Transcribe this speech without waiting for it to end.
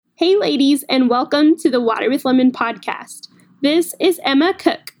Hey, ladies, and welcome to the Water with Lemon podcast. This is Emma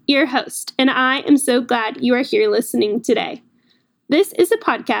Cook, your host, and I am so glad you are here listening today. This is a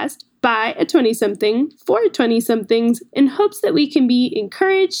podcast by a 20-something for 20-somethings in hopes that we can be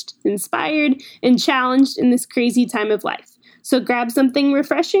encouraged, inspired, and challenged in this crazy time of life. So grab something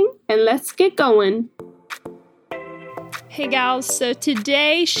refreshing and let's get going. Hey gals, so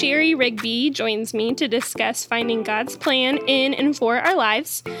today Sherry Rigby joins me to discuss finding God's plan in and for our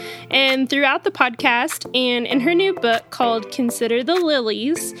lives. And throughout the podcast and in her new book called Consider the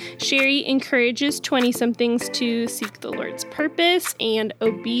Lilies, Sherry encourages 20-somethings to seek the Lord's purpose and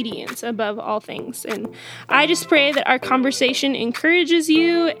obedience above all things. And I just pray that our conversation encourages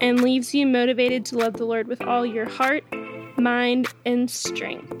you and leaves you motivated to love the Lord with all your heart, mind, and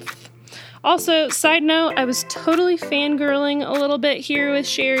strength. Also, side note, I was totally fangirling a little bit here with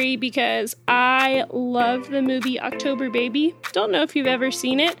Sherry because I love the movie October Baby. Don't know if you've ever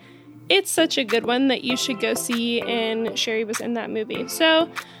seen it. It's such a good one that you should go see, and Sherry was in that movie.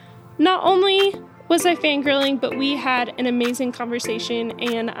 So, not only was I fangirling, but we had an amazing conversation,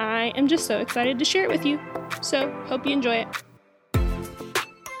 and I am just so excited to share it with you. So, hope you enjoy it.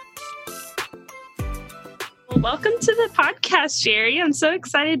 Welcome to the podcast, Sherry. I'm so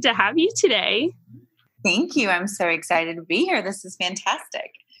excited to have you today. Thank you. I'm so excited to be here. This is fantastic.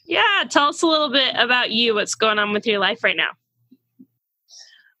 Yeah. Tell us a little bit about you. What's going on with your life right now?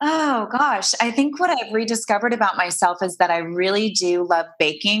 Oh, gosh. I think what I've rediscovered about myself is that I really do love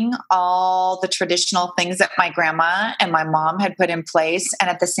baking all the traditional things that my grandma and my mom had put in place. And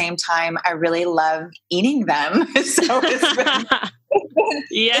at the same time, I really love eating them. So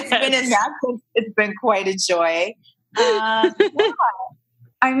it's been quite a joy. Yeah.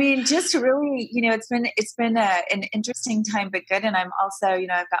 I mean, just really, it's been an interesting time, but good. And I'm also, I've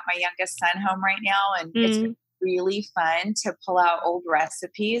got my youngest son home right now, and it's been really fun to pull out old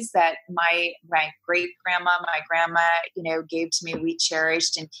recipes that my great grandma, my grandma, gave to me. We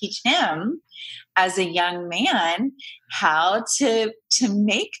cherished, and teach him as a young man how to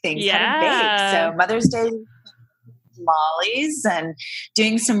make things, how to bake. So Mother's Day tamales and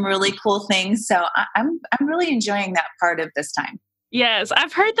doing some really cool things. So I'm really enjoying that part of this time. Yes,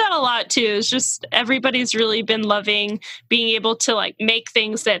 I've heard that a lot too. It's just everybody's really been loving being able to make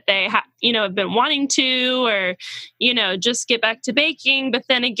things that they have been wanting to, or, just get back to baking. But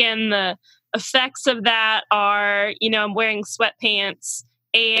then again, the effects of that are, I'm wearing sweatpants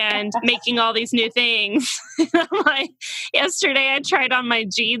and making all these new things. Yesterday I tried on my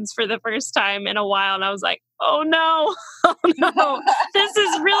jeans for the first time in a while, and I was like, oh no, this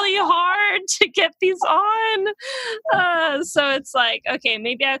is really hard to get these on. So it's like, okay,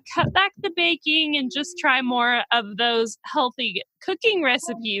 maybe I'll cut back the baking and just try more of those healthy cooking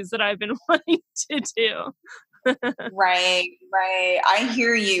recipes that I've been wanting to do. Right. I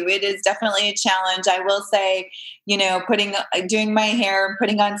hear you. It is definitely a challenge. I will say, doing my hair,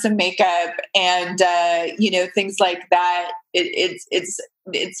 putting on some makeup, and things like that.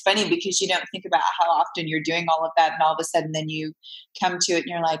 It's funny because you don't think about how often you're doing all of that, and all of a sudden, then you come to it, and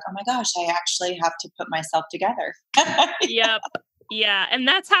you're like, oh my gosh, I actually have to put myself together. Yep. Yeah, and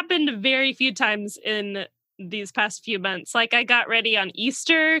that's happened very few times in these past few months. I got ready on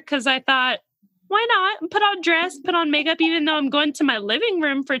Easter because I thought, why not put on dress, put on makeup, even though I'm going to my living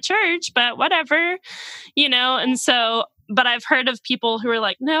room for church, but whatever, and so, but I've heard of people who are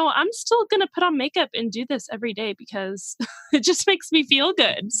like, no, I'm still going to put on makeup and do this every day because it just makes me feel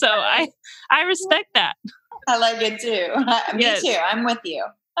good. So I respect that. I like it too. Me too. I'm with you.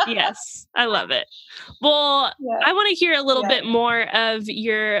 Yes, I love it. Well, yeah. I want to hear a little bit more of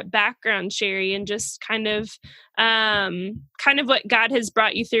your background, Sherry, and just kind of what God has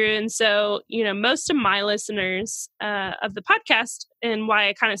brought you through. And so, most of my listeners of the podcast, and why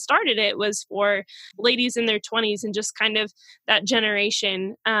I kind of started it, was for ladies in their 20s and just kind of that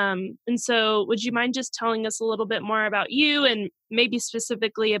generation. And so would you mind just telling us a little bit more about you, and maybe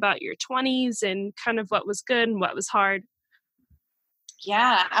specifically about your 20s and kind of what was good and what was hard?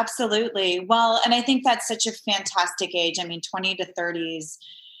 Yeah, absolutely. Well, and I think that's such a fantastic age. I mean, 20 to 30s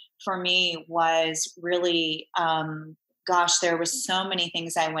for me was really, there was so many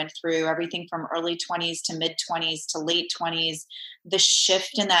things I went through, everything from early 20s to mid 20s to late 20s, the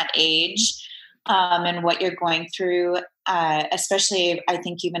shift in that age, and what you're going through, especially I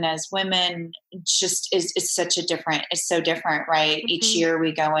think even as women, just is such a different, it's so different, right? Mm-hmm. Each year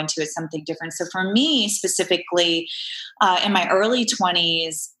we go into it something different. So for me specifically, in my early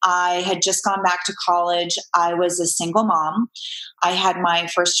 20s, I had just gone back to college. I was a single mom. I had my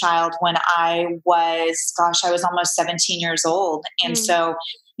first child when I was almost 17 years old. And so,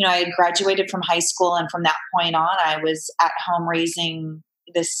 I had graduated from high school, and from that point on, I was at home raising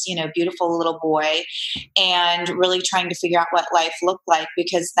this, beautiful little boy, and really trying to figure out what life looked like,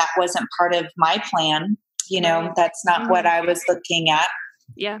 because that wasn't part of my plan. Right. That's not what I was looking at.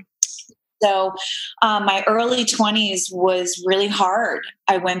 Yeah. So my early 20s was really hard.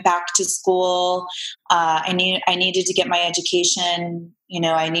 I went back to school. I needed to get my education.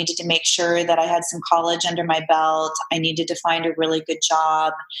 I needed to make sure that I had some college under my belt. I needed to find a really good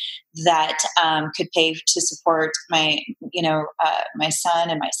job that could pay to support my, my son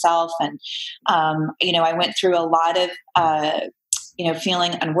and myself. And, I went through a lot of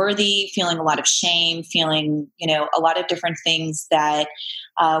feeling unworthy, feeling a lot of shame, feeling, a lot of different things that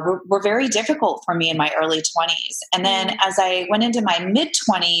were very difficult for me in my early 20s. And then as I went into my mid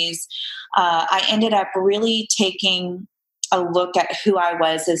 20s, I ended up really taking a look at who I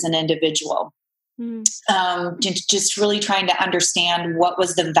was as an individual. Just really trying to understand what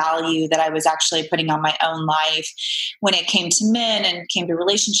was the value that I was actually putting on my own life when it came to men and came to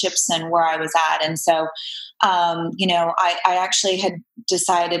relationships and where I was at. And so, I actually had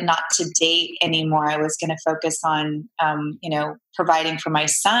decided not to date anymore. I was going to focus on, providing for my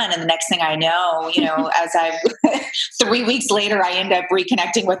son. And the next thing I know, as I 3 weeks later, I end up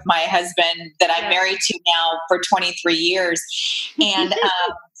reconnecting with my husband that I'm married to now for 23 years. And,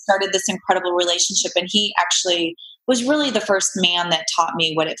 started this incredible relationship. And he actually was really the first man that taught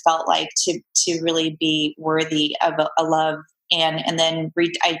me what it felt like to really be worthy of a love. And then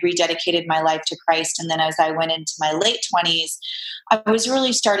I rededicated my life to Christ. And then as I went into my late 20s, I was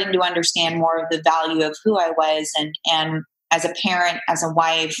really starting to understand more of the value of who I was, and as a parent, as a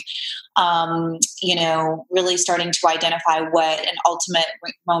wife, really starting to identify what an ultimate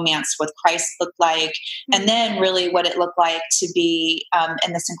romance with Christ looked like. And then really what it looked like to be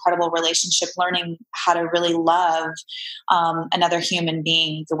in this incredible relationship, learning how to really love another human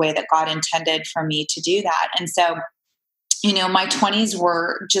being the way that God intended for me to do that. And so, my 20s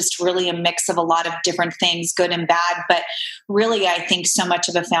were just really a mix of a lot of different things, good and bad, but really, I think so much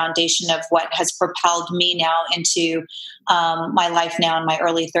of a foundation of what has propelled me now into my life now in my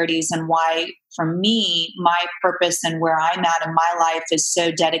early 30s, and why, for me, my purpose and where I'm at in my life is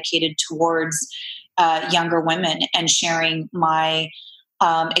so dedicated towards younger women and sharing my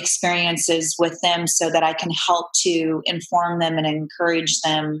experiences with them so that I can help to inform them and encourage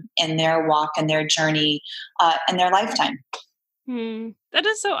them in their walk and their journey and their lifetime. That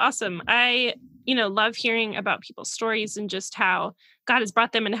is so awesome. I, love hearing about people's stories and just how God has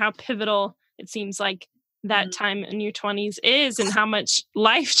brought them and how pivotal it seems like that time in your 20s is, and how much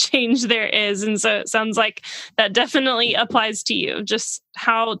life change there is. And so it sounds like that definitely applies to you, just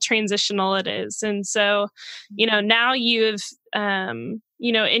how transitional it is. And so, now you've, in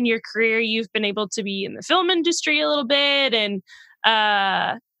your career, you've been able to be in the film industry a little bit, and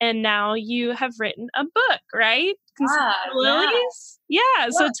now you have written a book, right? Lilies? Yeah.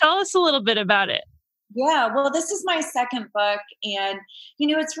 So tell us a little bit about it. Yeah, well, this is my second book, and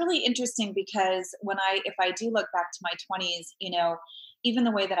it's really interesting because if I do look back to my 20s, even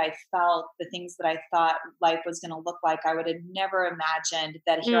the way that I felt, the things that I thought life was going to look like, I would have never imagined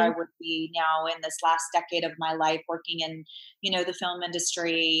that here I would be now in this last decade of my life working in, the film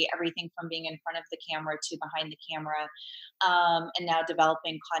industry, everything from being in front of the camera to behind the camera, and now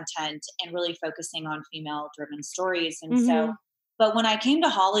developing content and really focusing on female-driven stories. And so, but when I came to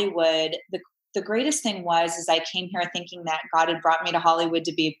Hollywood, the greatest thing is I came here thinking that God had brought me to Hollywood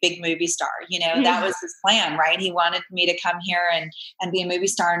to be a big movie star. That was his plan, right? He wanted me to come here and be a movie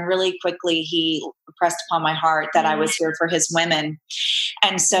star. And really quickly, he pressed upon my heart that I was here for his women.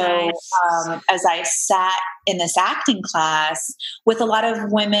 And so as I sat in this acting class with a lot of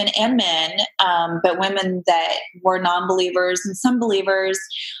women and men, but women that were non-believers and some believers,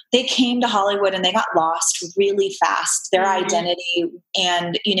 they came to Hollywood and they got lost really fast. Their identity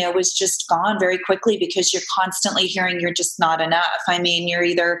and, was just gone very quickly because you're constantly hearing you're just not enough. I mean, you're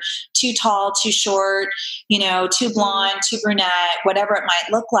either too tall, too short, too blonde, too brunette, whatever it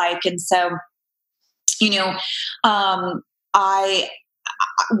might look like. And so, I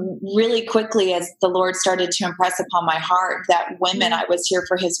really quickly, as the Lord started to impress upon my heart that women, I was here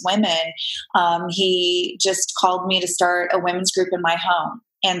for his women, he just called me to start a women's group in my home.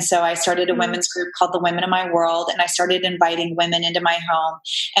 And so I started a women's group called the Women of My World, and I started inviting women into my home.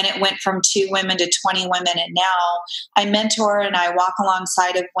 And it went from 2 women to 20 women. And now I mentor and I walk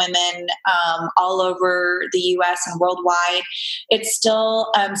alongside of women all over the U.S. and worldwide. It's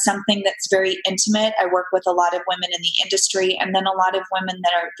still something that's very intimate. I work with a lot of women in the industry, and then a lot of women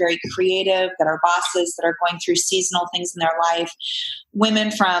that are very creative, that are bosses, that are going through seasonal things in their life. Women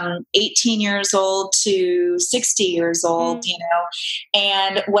from 18 years old to 60 years old, and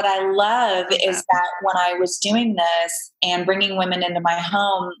And what I love is that when I was doing this and bringing women into my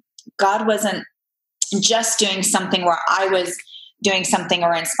home, God wasn't just doing something where I was doing something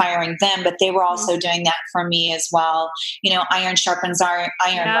or inspiring them, but they were also doing that for me as well. Iron sharpens iron,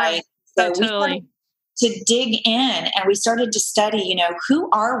 right? So we started to dig in and we started to study, who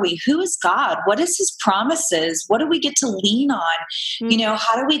are we? Who is God? What is his promises? What do we get to lean on?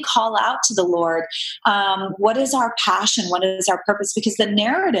 How do we call out to the Lord? What is our passion? What is our purpose? Because the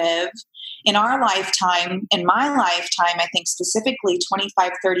narrative in our lifetime, in my lifetime, I think specifically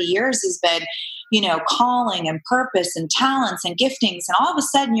 25, 30 years has been, calling and purpose and talents and giftings. And all of a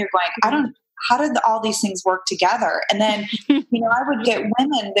sudden you're going, how did all these things work together? And then, I would get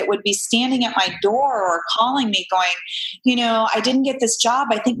women that would be standing at my door or calling me going, I didn't get this job.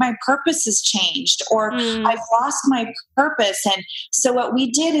 I think my purpose has changed, or I've lost my purpose. And so what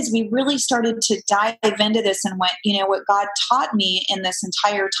we did is we really started to dive into this and went, what God taught me in this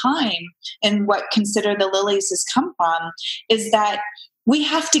entire time and what Consider the Lilies has come from is that we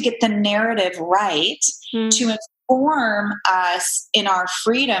have to get the narrative right to inform us in our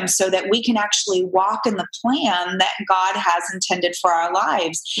freedom so that we can actually walk in the plan that God has intended for our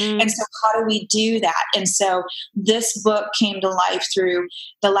lives. And so how do we do that? And so this book came to life through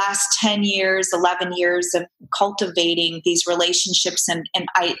the last 10 years, 11 years of cultivating these relationships and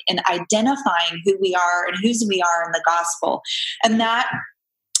identifying who we are and whose we are in the gospel. And that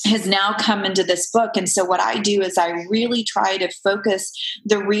has now come into this book. And so what I do is I really try to focus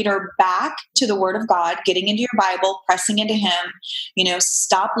the reader back to the Word of God, getting into your Bible, pressing into him,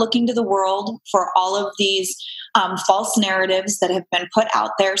 stop looking to the world for all of these false narratives that have been put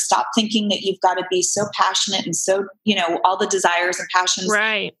out there. Stop thinking that you've got to be so passionate and so, all the desires and passions.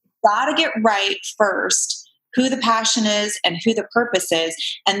 Right. Got to get right first who the passion is and who the purpose is.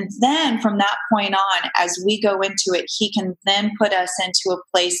 And then from that point on, as we go into it, he can then put us into a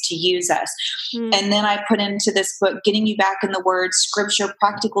place to use us. And then I put into this book, getting you back in the Word, scripture,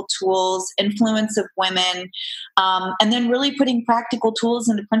 practical tools, influence of women, and then really putting practical tools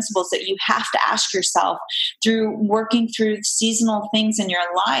and the principles that you have to ask yourself through working through seasonal things in your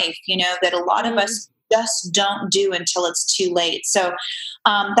life, that a lot of us just don't do until it's too late. So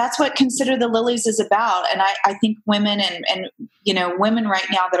that's what Consider the Lilies is about. And I think women and women right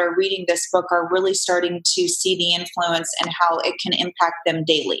now that are reading this book are really starting to see the influence and how it can impact them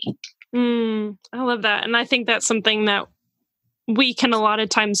daily. I love that. And I think that's something that we can a lot of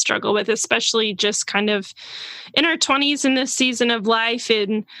times struggle with, especially just kind of in our 20s in this season of life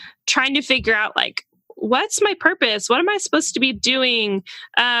and trying to figure out what's my purpose? What am I supposed to be doing?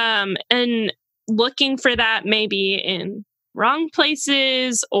 And looking for that maybe in wrong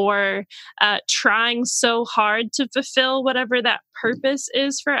places or trying so hard to fulfill whatever that purpose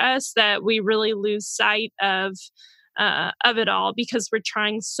is for us that we really lose sight of it all because we're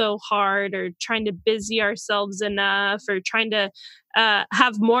trying so hard or trying to busy ourselves enough or trying to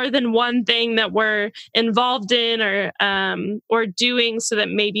have more than one thing that we're involved in or doing so that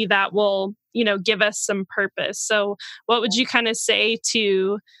maybe that will, give us some purpose. So what would you kind of say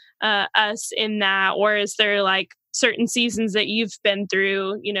to us in that, or is there certain seasons that you've been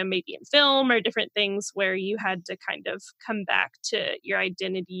through, maybe in film or different things where you had to kind of come back to your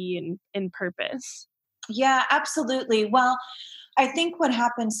identity and purpose? Yeah, absolutely. Well, I think what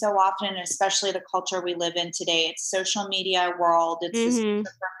happens so often, especially the culture we live in today, it's social media world. It's this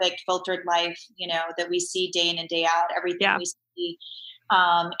perfect filtered life, that we see day in and day out, everything we see.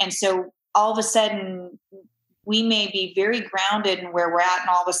 And so all of a sudden we may be very grounded in where we're at, and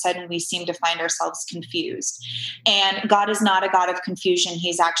all of a sudden we seem to find ourselves confused. And God is not a God of confusion.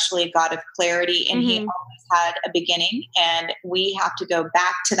 He's actually a God of clarity, and he always had a beginning, and we have to go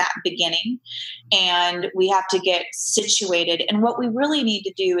back to that beginning, and we have to get situated. And what we really need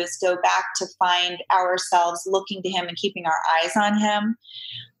to do is go back to find ourselves looking to him and keeping our eyes on him,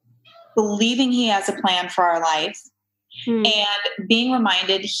 believing he has a plan for our life, and being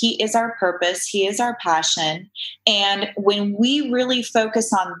reminded he is our purpose, he is our passion. And when we really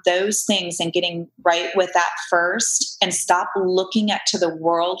focus on those things and getting right with that first and stop looking to the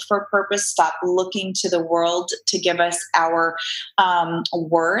world for purpose, stop looking to the world to give us our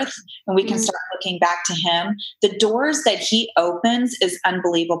worth, and we can start looking back to him, the doors that he opens is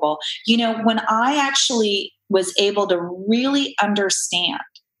unbelievable. When I actually was able to really understand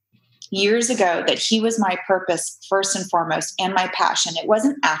years ago that he was my purpose first and foremost and my passion. It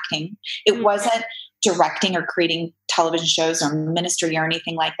wasn't acting. It wasn't directing or creating television shows or ministry or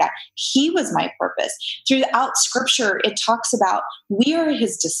anything like that. He was my purpose. Throughout scripture, it talks about we are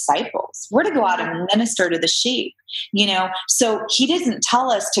his disciples. titles. We're to go out and minister to the sheep, So he doesn't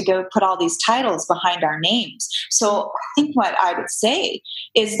tell us to go put all these titles behind our names. So I think what I would say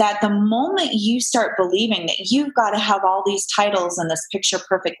is that the moment you start believing that you've got to have all these titles in this picture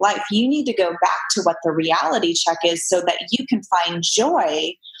perfect life, you need to go back to what the reality check is so that you can find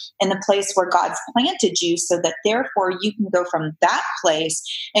joy in the place where God's planted you, so that therefore you can go from that place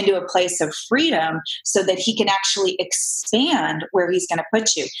into a place of freedom so that he can actually expand where he's going to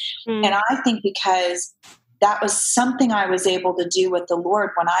put you. And I think because that was something I was able to do with the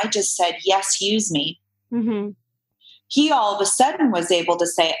Lord when I just said, yes, use me. He all of a sudden was able to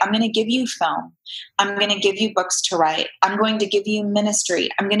say, I'm going to give you film. I'm going to give you books to write. I'm going to give you ministry.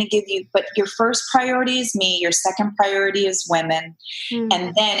 I'm going to give you, but your first priority is me. Your second priority is women.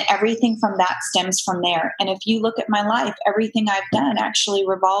 And then everything from that stems from there. And if you look at my life, everything I've done actually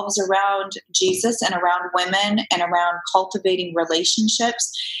revolves around Jesus and around women and around cultivating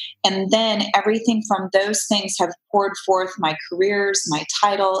relationships. And then everything from those things have poured forth my careers, my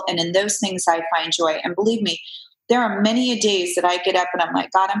title, and in those things I find joy. And believe me, there are many days that I get up and I'm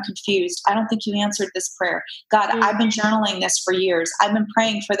like, God, I'm confused. I don't think you answered this prayer. God, I've been journaling this for years. I've been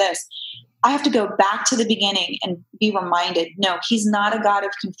praying for this. I have to go back to the beginning and be reminded, no, he's not a God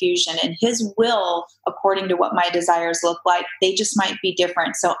of confusion, and his will, according to what my desires look like, they just might be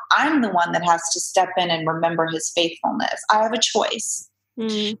different. So I'm the one that has to step in and remember his faithfulness. I have a choice.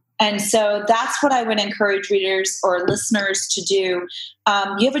 And so that's what I would encourage readers or listeners to do.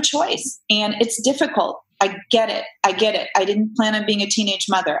 You have a choice, and it's difficult. I get it. I didn't plan on being a teenage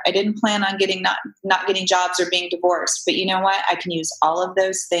mother. I didn't plan on not getting jobs or being divorced. But you know what? I can use all of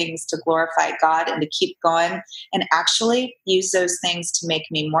those things to glorify God and to keep going, and actually use those things to make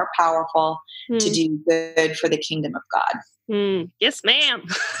me more powerful to do good for the kingdom of God. Yes, ma'am.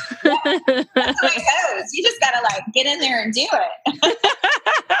 That's how it goes. You just got to get in there and do it.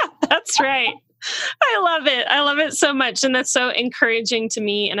 That's right. I love it. I love it so much. And that's so encouraging to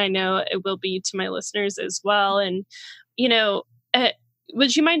me. And I know it will be to my listeners as well. And,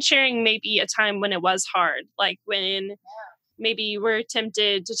 would you mind sharing maybe a time when it was hard? Like when maybe you were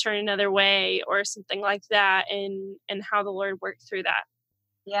tempted to turn another way or something like that, and how the Lord worked through that?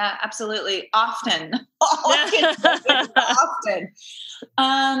 Yeah, absolutely. Often. Often.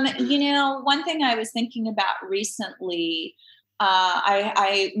 One thing I was thinking about recently,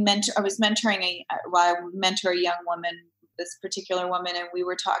 I mentor a young woman, this particular woman, and we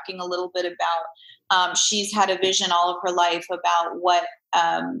were talking a little bit about, she's had a vision all of her life about what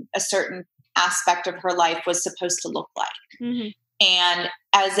a certain aspect of her life was supposed to look like. And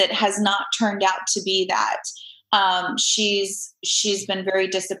as it has not turned out to be that, she's been very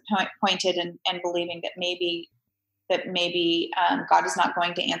disappointed and believing that maybe God is not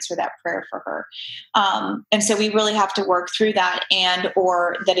going to answer that prayer for her. And so we really have to work through that,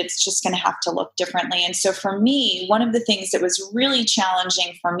 or that it's just going to have to look differently. And so for me, one of the things that was really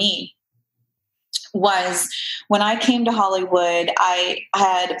challenging for me was when I came to Hollywood, I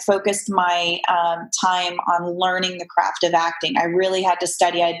had focused my time on learning the craft of acting. I really had to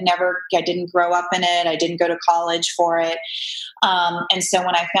study. I didn't grow up in it. I didn't go to college for it. And so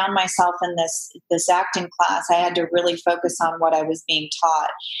when I found myself in this acting class, I had to really focus on what I was being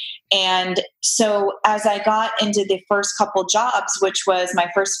taught. And so as I got into the first couple jobs, which was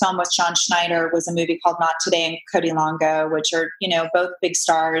my first film with Sean Schneider, was a movie called Not Today and Cody Longo, which are, both big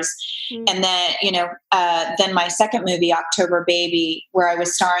stars. And then my second movie, October Baby, where I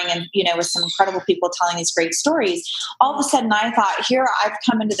was starring in, with some incredible people telling these great stories. All of a sudden I thought, here I've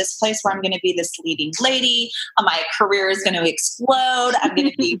come into this place where I'm going to be this leading lady. My career is going to explode. I'm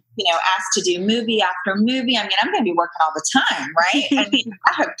going to be, asked to do movie after movie. I'm going to be working all the time, right?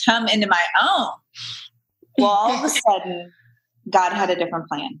 I have come into my own. Well, all of a sudden, God had a different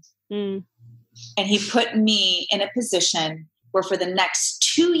plan. And he put me in a position where for the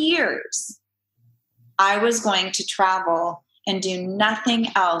next 2 years, I was going to travel and do nothing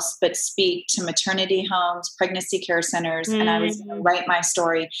else but speak to maternity homes, pregnancy care centers, and I was going to write my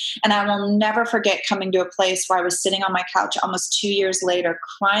story. And I will never forget coming to a place where I was sitting on my couch almost 2 years later,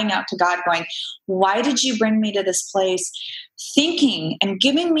 crying out to God, going, why did you bring me to this place, thinking and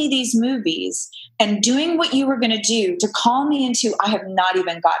giving me these movies and doing what you were going to do to call me into, I have not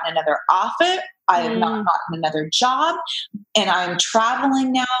even gotten another offer. I have not gotten another job, and I'm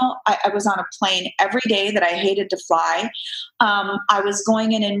traveling now. I was on a plane every day that I hated to fly. I was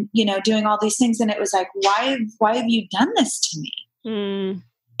going in and, doing all these things. And it was like, why have you done this to me?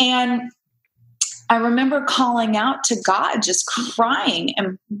 And I remember calling out to God, just crying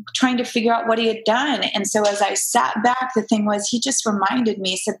and trying to figure out what he had done. And so as I sat back, the thing was, he just reminded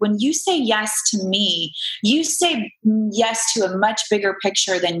me, he said, when you say yes to me, you say yes to a much bigger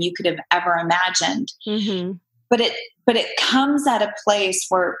picture than you could have ever imagined. Mm-hmm. But it comes at a place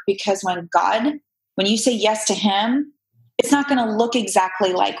where, because when you say yes to him, it's not going to look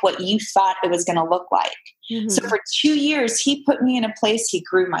exactly like what you thought it was going to look like. Mm-hmm. So for 2 years, he put me in a place. He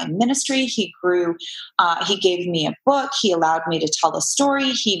grew my ministry. He gave me a book. He allowed me to tell a story.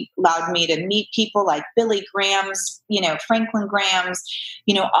 He allowed me to meet people like Billy Graham's, Franklin Graham's,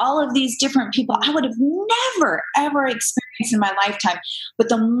 all of these different people I would have never, ever experienced in my lifetime. But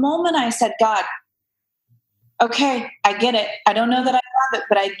the moment I said, God, okay, I get it. I don't know that I love it,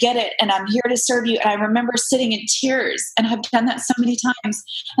 but I get it. And I'm here to serve you. And I remember sitting in tears, and I've done that so many times.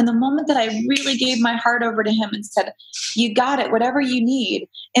 And the moment that I really gave my heart over to him and said, you got it, whatever you need.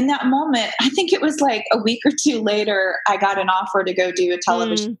 In that moment, I think it was like a week or two later, I got an offer to go do a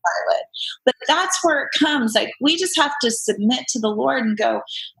television pilot. But that's where it comes. Like, we just have to submit to the Lord and go,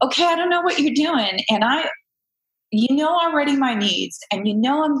 okay, I don't know what you're doing. And already my needs, and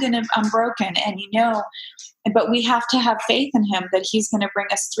I'm broken, and but we have to have faith in him that he's going to bring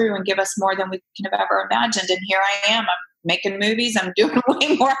us through and give us more than we can have ever imagined. And here I am. I'm making movies. I'm doing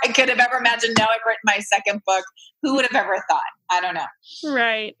way more I could have ever imagined. Now I've written my second book. Who would have ever thought? I don't know.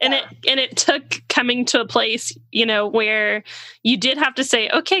 Right. And it took coming to a place, where you did have to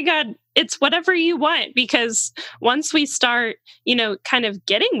say, okay, God, it's whatever you want. Because once we start, kind of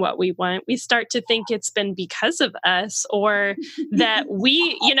getting what we want, we start to think it's been because of us, or that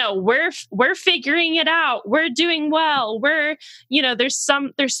we're figuring it out. We're doing well. There's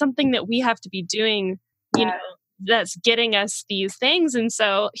something that we have to be doing, that's getting us these things. And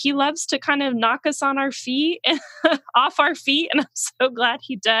so he loves to kind of knock us on our feet, off our feet. And I'm so glad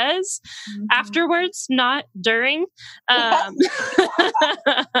he does afterwards, not during. Yeah,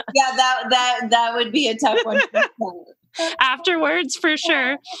 that would be a tough one. Afterwards, for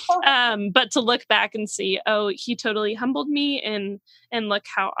sure. But to look back and see, oh, he totally humbled me, and look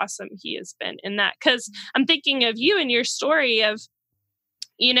how awesome he has been in that. Because I'm thinking of you and your story of,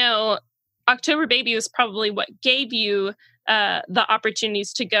 October Baby was probably what gave you the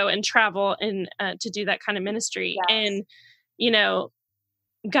opportunities to go and travel and to do that kind of ministry. Yes. And,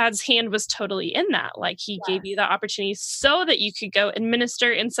 God's hand was totally in that. Like, he gave you the opportunity so that you could go and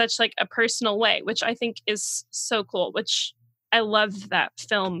minister in such like a personal way, which I think is so cool, which I love that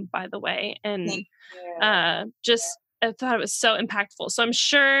film, by the way. And I thought it was so impactful. So I'm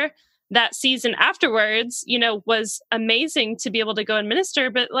sure that season afterwards, was amazing to be able to go and minister.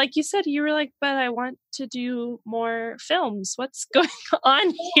 But like you said, you were like, but I want to do more films. What's going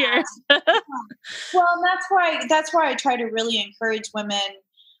on here? Well, that's why I try to really encourage women,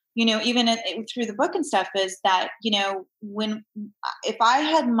 even through the book and stuff, is that, if I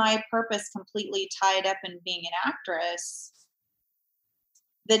had my purpose completely tied up in being an actress,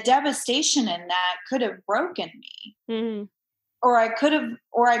 the devastation in that could have broken me. Mm-hmm. Or I could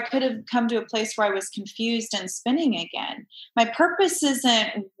have come to a place where I was confused and spinning again. My purpose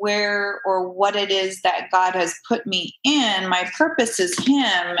isn't where or what it is that God has put me in. My purpose is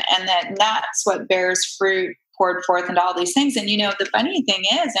him, and that's what bears fruit poured forth into all these things. And, the funny thing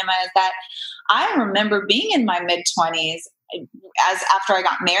is, Emma, is that I remember being in my mid-20s, after I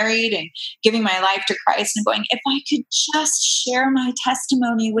got married and giving my life to Christ, and going, if I could just share my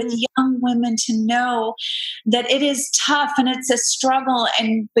testimony with young women to know that it is tough and it's a struggle,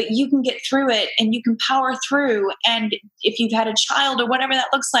 but you can get through it and you can power through. And if you've had a child or whatever that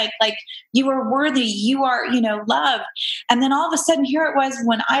looks like you are worthy, you are, loved. And then all of a sudden, here it was,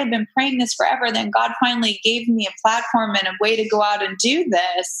 when I had been praying this forever, then God finally gave me a platform and a way to go out and do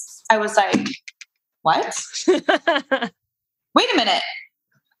this. I was like, what? Wait a minute.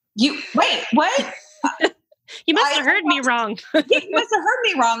 What? You must have heard me wrong. You must have heard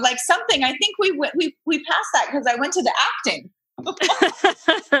me wrong. Like something. I think we passed that because I went to the acting.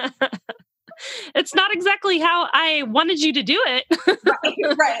 It's not exactly how I wanted you to do it. Right.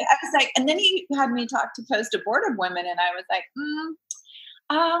 I was like, and then he had me talk to post-abortive women, and I was like,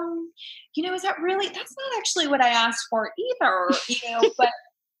 is that really? That's not actually what I asked for either. But.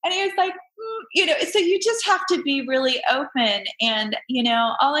 And he was like, so you just have to be really open. And,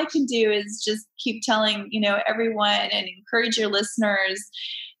 all I can do is just keep telling, everyone, and encourage your listeners,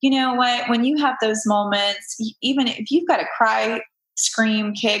 what, when you have those moments, even if you've got to cry,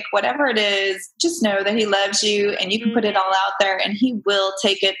 scream, kick, whatever it is, just know that he loves you, and you can put it all out there and he will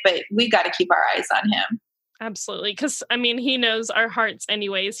take it. But we got to keep our eyes on him. Absolutely. Because, I mean, he knows our hearts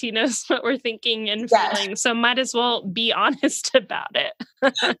anyways. He knows what we're thinking and Yes. feeling. So might as well be honest about it.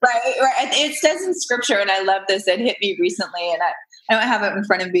 Right, right. It says in scripture, and I love this. It hit me recently, and I don't have it in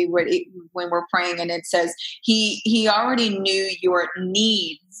front of me when we're praying, and it says he already knew your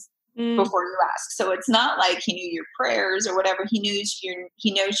needs Mm, before you ask. So it's not like he knew your prayers or whatever. He knows your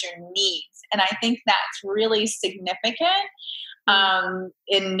needs, and I think that's really significant. mm,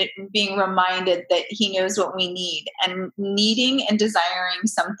 In being reminded that he knows what we need, and needing and desiring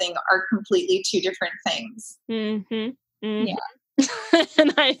something are completely two different things. mhm, Yeah. mhm.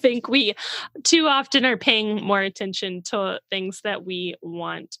 And I think we too often are paying more attention to things that we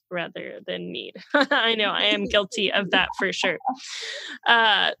want rather than need. I know I am guilty of that for sure.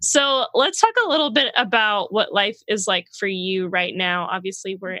 So let's talk a little bit about what life is like for you right now.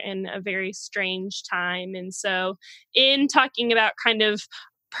 Obviously, we're in a very strange time. And so, in talking about kind of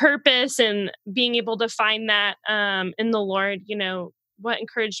purpose and being able to find that in the Lord, what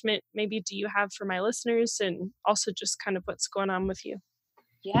encouragement maybe do you have for my listeners and also just kind of what's going on with you?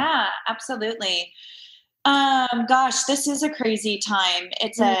 Yeah, absolutely. Gosh, this is a crazy time.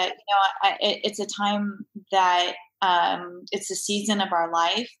 Mm, It's a time that it's a season of our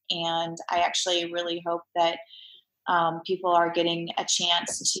life, and I actually really hope that people are getting a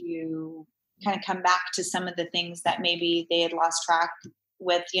chance to kind of come back to some of the things that maybe they had lost track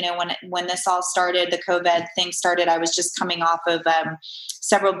with. When this all started, the COVID thing started, I was just coming off of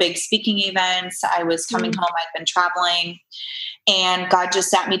several big speaking events. I was coming mm, home. I'd been traveling, and God just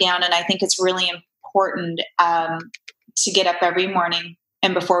sat me down. And I think it's really important to get up every morning,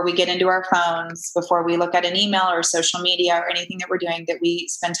 and before we get into our phones, before we look at an email or social media or anything that we're doing, that we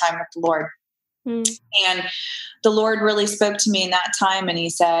spend time with the Lord. mm, And the Lord really spoke to me in that time, and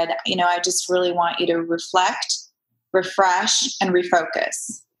he said, I just really want you to reflect, refresh, and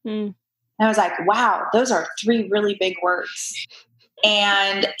refocus. mm, And I was like, wow, those are three really big words.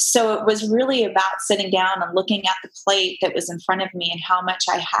 And so it was really about sitting down and looking at the plate that was in front of me and how much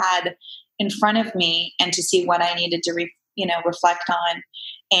I had in front of me, and to see what I needed to reflect on,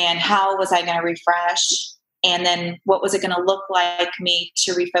 and how was I going to refresh, and then what was it going to look like me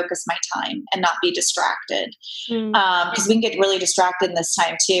to refocus my time and not be distracted, mm. because we can get really distracted in this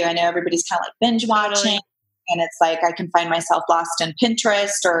time too. I know everybody's kind of like binge watching, Totally. and it's like I can find myself lost in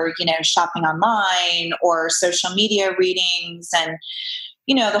Pinterest, or shopping online, or social media readings, and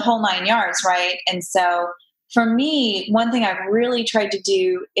the whole nine yards, right? And so for me, one thing I've really tried to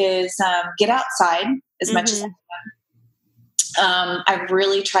do is get outside as much as Mhm. I've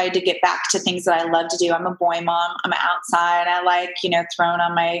really tried to get back to things that I love to do. I'm a boy mom. I'm outside. I like throwing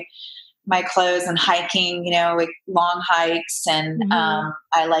on my clothes and hiking, like long hikes, and Mhm.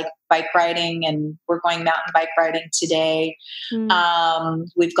 I like bike riding, and we're going mountain bike riding today. Mm,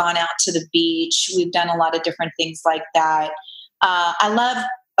 We've gone out to the beach. We've done a lot of different things like that.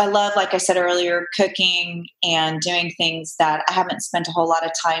 I love, like I said earlier, cooking and doing things that I haven't spent a whole lot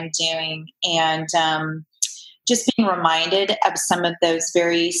of time doing, and just being reminded of some of those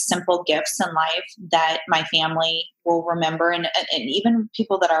very simple gifts in life that my family will remember, and even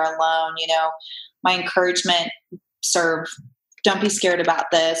people that are alone. My encouragement: serve. Don't be scared about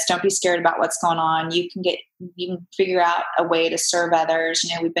this. Don't be scared about what's going on. You can figure out a way to serve others.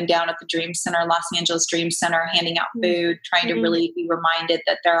 We've been down at the Dream Center, Los Angeles Dream Center, handing out mm, food, trying to mm. really be reminded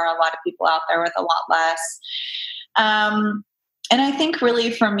that there are a lot of people out there with a lot less. Um, and I think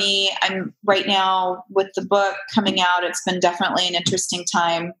really for me, I'm right now with the book coming out. It's been definitely an interesting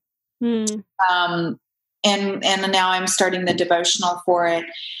time. Mm, Um, and now I'm starting the devotional for it.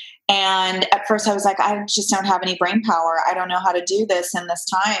 And at first I was like, I just don't have any brain power. I don't know how to do this in this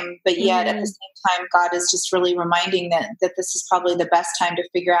time. But yet at the mhm. same time, God is just really reminding that this is probably the best time to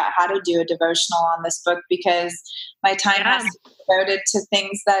figure out how to do a devotional on this book, because my time has Yeah. to be devoted to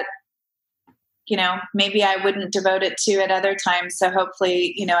things that, maybe I wouldn't devote it to at other times. So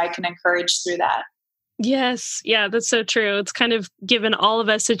hopefully, I can encourage through that. Yes. Yeah, that's so true. It's kind of given all of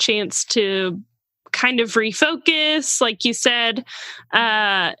us a chance to kind of refocus, like you said,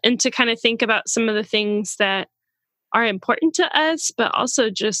 and to kind of think about some of the things that are important to us, but also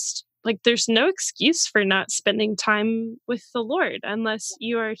just like there's no excuse for not spending time with the Lord unless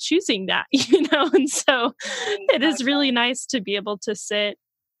you are choosing that, And so Right, it is right. really nice to be able to sit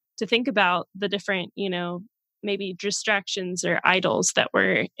to think about the different, maybe distractions or idols that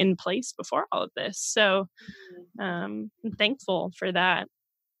were in place before all of this. So I'm thankful for that.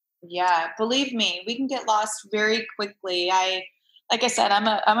 Yeah, believe me, we can get lost very quickly. Like I said, I'm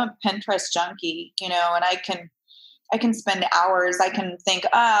a Pinterest junkie, and I can spend hours. I can think,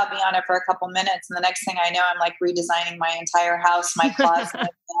 I'll be on it for a couple minutes. And the next thing I know, I'm like redesigning my entire house, my closet,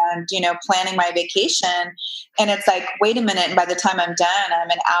 and, planning my vacation. And it's like, wait a minute. And by the time I'm done, I'm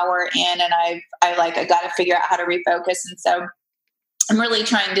an hour in, and I got to figure out how to refocus. And so I'm really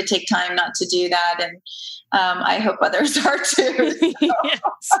trying to take time not to do that. And I hope others are too. So.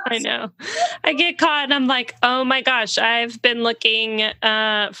 Yes, I know. I get caught and I'm like, oh my gosh, I've been looking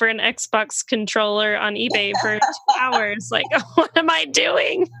for an Xbox controller on eBay for 2 hours. Like, what am I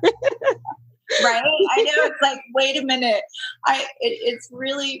doing? Right? I know, it's like, wait a minute. It's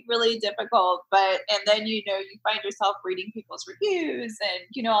really, really difficult. And then, you find yourself reading people's reviews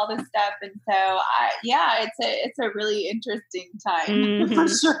and, all this stuff. And so it's a really interesting time for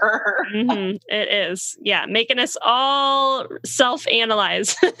sure. Mm-hmm. It is. Yeah. Making us all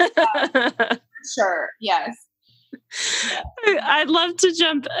self-analyze. Sure. Yes. Yeah. I'd love to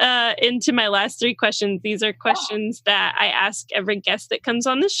jump into my last 3 questions. These are questions that I ask every guest that comes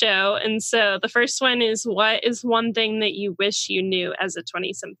on the show. And so the first one is, what is one thing that you wish you knew as a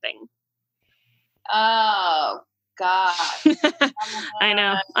 20-something? Oh, God.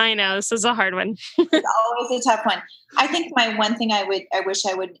 I know. This is a hard one. It's always a tough one. I think my one thing I wish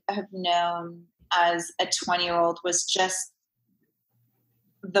I would have known as a 20-year-old was just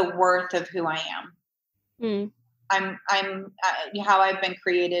the worth of who I am. Mm. I'm how I've been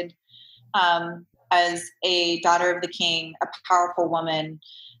created as a daughter of the King, a powerful woman,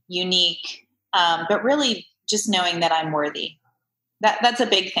 unique, but really just knowing that I'm worthy. That's a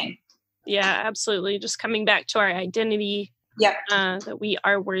big thing. Yeah, absolutely. Just coming back to our identity. Yep. That we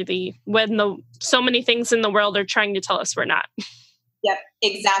are worthy when so many things in the world are trying to tell us we're not. Yep,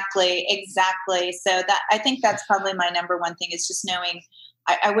 exactly. So I think that's probably my number one thing, is just knowing.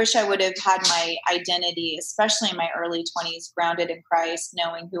 I wish I would have had my identity, especially in my early 20s, grounded in Christ,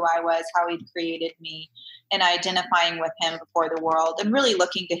 knowing who I was, how He'd created me, and identifying with Him before the world, and really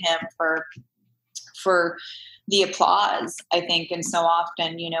looking to Him for the applause, I think, and so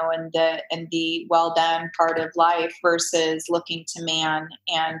often, in the well done part of life versus looking to man.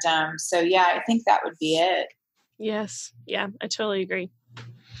 And I think that would be it. Yes. Yeah, I totally agree.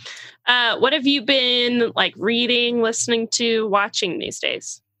 What have you been reading, listening to, watching these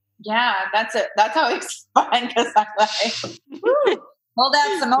days? Yeah, that's always fun, because I'm like, hold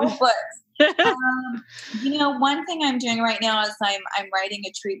out some old books. One thing I'm doing right now is I'm writing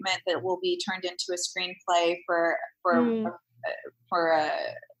a treatment that will be turned into a screenplay for an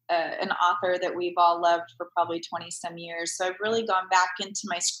author that we've all loved for probably 20 some years. So I've really gone back into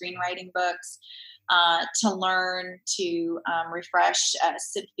my screenwriting books. To learn to refresh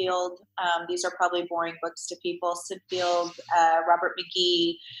Sid Field. These are probably boring books to people. Sid Field, Robert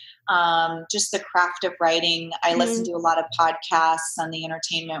McGee, just the craft of writing. I listen to a lot of podcasts on the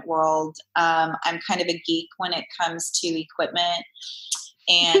entertainment world. I'm kind of a geek when it comes to equipment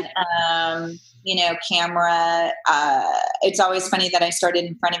and, camera. It's always funny that I started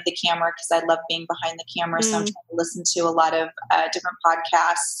in front of the camera because I love being behind the camera. So I'm trying to listen to a lot of different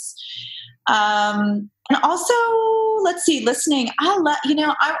podcasts. And also, listening. I'm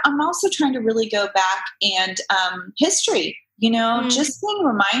also trying to really go back and history. Just being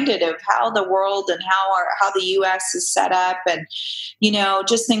reminded of how the world and how the U.S. is set up, and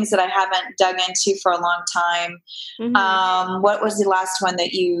just things that I haven't dug into for a long time. Mm-hmm. What was the last one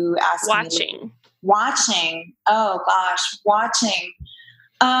that you asked me? Watching. Oh gosh, watching.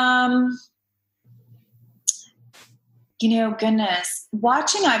 Goodness,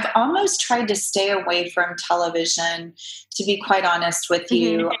 watching, I've almost tried to stay away from television, to be quite honest with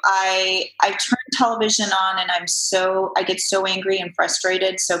you. Mm-hmm. I turn television on and I get so angry and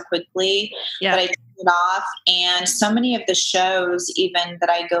frustrated so quickly that I turn it off. And so many of the shows even that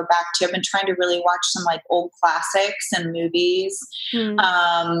I go back to, I've been trying to really watch some old classics and movies,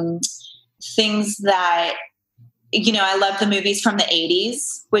 things that, I love the movies from the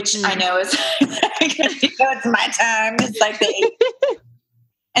 80s, which I know is, it's my time. It's like the 80s.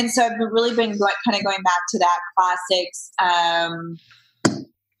 And so I've really been going back to that classics.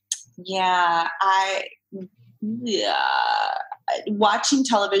 Watching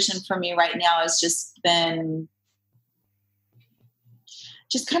television for me right now has just been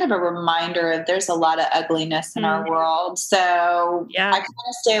just kind of a reminder of there's a lot of ugliness in our world. So I kind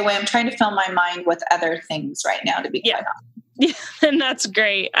of stay away. I'm trying to fill my mind with other things right now, to be quite honest. Yeah, and that's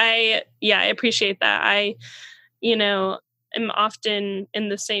great. I appreciate that. I, am often in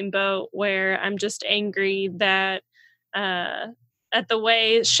the same boat where I'm just angry that at the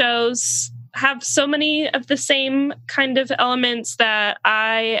way shows have so many of the same kind of elements that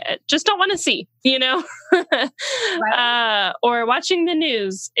I just don't want to see, Right. Or watching the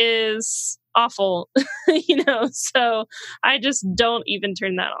news is awful, so I just don't even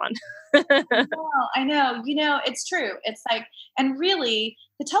turn that on. I know, it's true. It's like, and really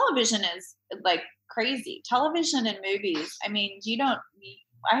the television is like crazy. Television and movies. I mean,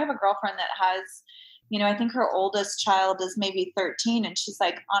 I have a girlfriend that has, I think her oldest child is maybe 13, and she's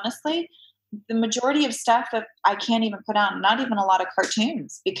like, honestly, the majority of stuff that I can't even put on, not even a lot of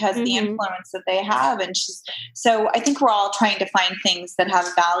cartoons, because the influence that they have. And so I think we're all trying to find things that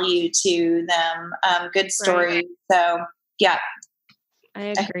have value to them, good stories. Right. So yeah.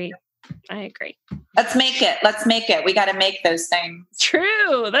 I agree. Let's make it. We got to make those things.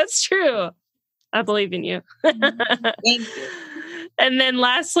 True. That's true. I believe in you. Thank you. And then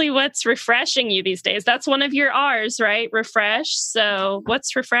lastly, what's refreshing you these days? That's one of your R's, right? Refresh. So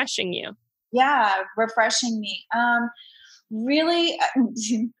what's refreshing you? Yeah, refreshing me. Really,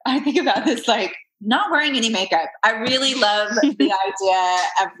 I think about this like not wearing any makeup. I really love the idea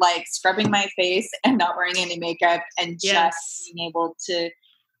of like scrubbing my face and not wearing any makeup and just being able to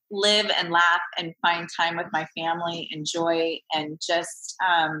live and laugh and find time with my family and joy and just,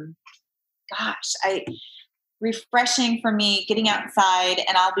 refreshing for me, getting outside.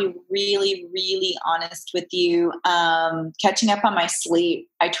 And I'll be really, really honest with you, catching up on my sleep.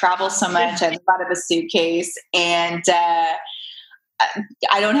 I travel so much. I have out of a suitcase, and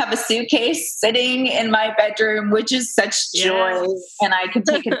I don't have a suitcase sitting in my bedroom, which is such joy. And I can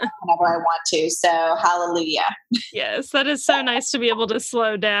take it whenever I want to. So hallelujah. Yes, that is so nice to be able to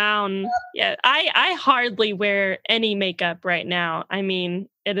slow down. Yeah, I hardly wear any makeup right now. I mean,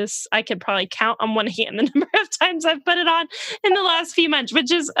 I could probably count on one hand the number of times I've put it on in the last few months,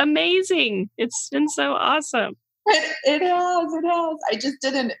 which is amazing. It's been so awesome. It has. I just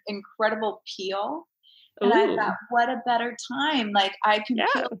did an incredible peel. And I thought, what a better time. Like I can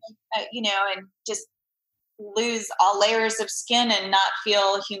peel, and just lose all layers of skin and not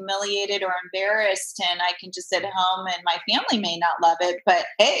feel humiliated or embarrassed. And I can just sit home, and my family may not love it, but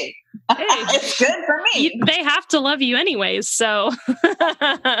hey, it's good for me. They have to love you anyways. So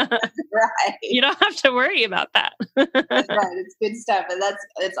right. You don't have to worry about that. That's right. It's good stuff. And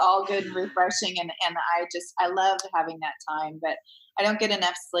it's all good and refreshing. And I love having that time, but I don't get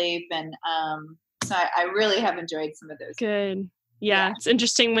enough sleep. And, so I really have enjoyed some of those. Good. Yeah. It's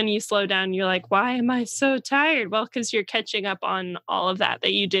interesting when you slow down, you're like, why am I so tired? Well, because you're catching up on all of that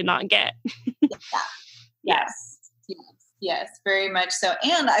you did not get. Yes, very much so.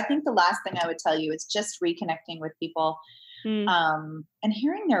 And I think the last thing I would tell you is just reconnecting with people and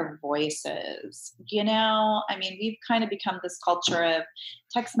hearing their voices. I mean, we've kind of become this culture of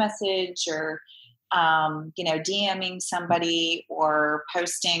text message or DMing somebody or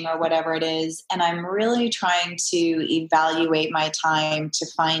posting or whatever it is. And I'm really trying to evaluate my time to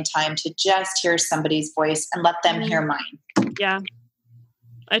find time to just hear somebody's voice and let them hear mine. Yeah,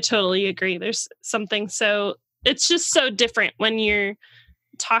 I totally agree. There's something it's just so different when you're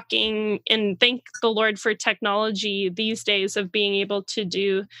talking, and thank the Lord for technology these days of being able to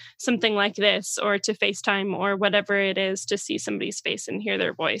do something like this or to FaceTime or whatever it is to see somebody's face and hear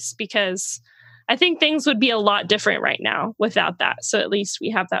their voice, because I think things would be a lot different right now without that. So at least we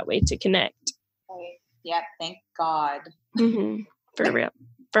have that way to connect. Yeah, thank God. Mm-hmm. For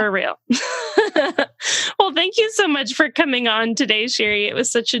real. Well, thank you so much for coming on today, Sherry. It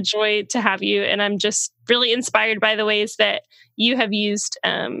was such a joy to have you. And I'm just really inspired by the ways that you have used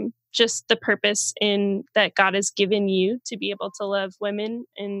just the purpose that God has given you to be able to love women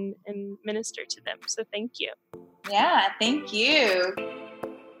and minister to them. So thank you. Yeah, thank you.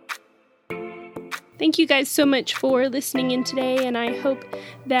 Thank you guys so much for listening in today, and I hope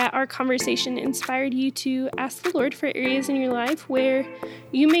that our conversation inspired you to ask the Lord for areas in your life where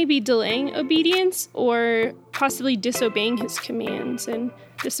you may be delaying obedience or possibly disobeying His commands. And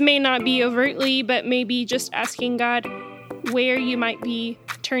this may not be overtly, but maybe just asking God where you might be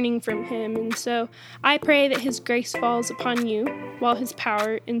turning from Him. And so I pray that His grace falls upon you while His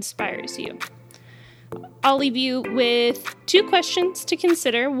power inspires you. I'll leave you with 2 questions to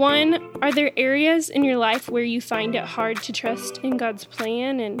consider. 1, are there areas in your life where you find it hard to trust in God's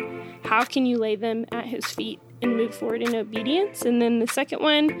plan, and how can you lay them at His feet and move forward in obedience? And then the second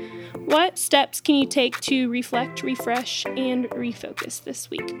one, what steps can you take to reflect, refresh, and refocus this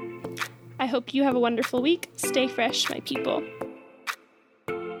week? I hope you have a wonderful week. Stay fresh, my people.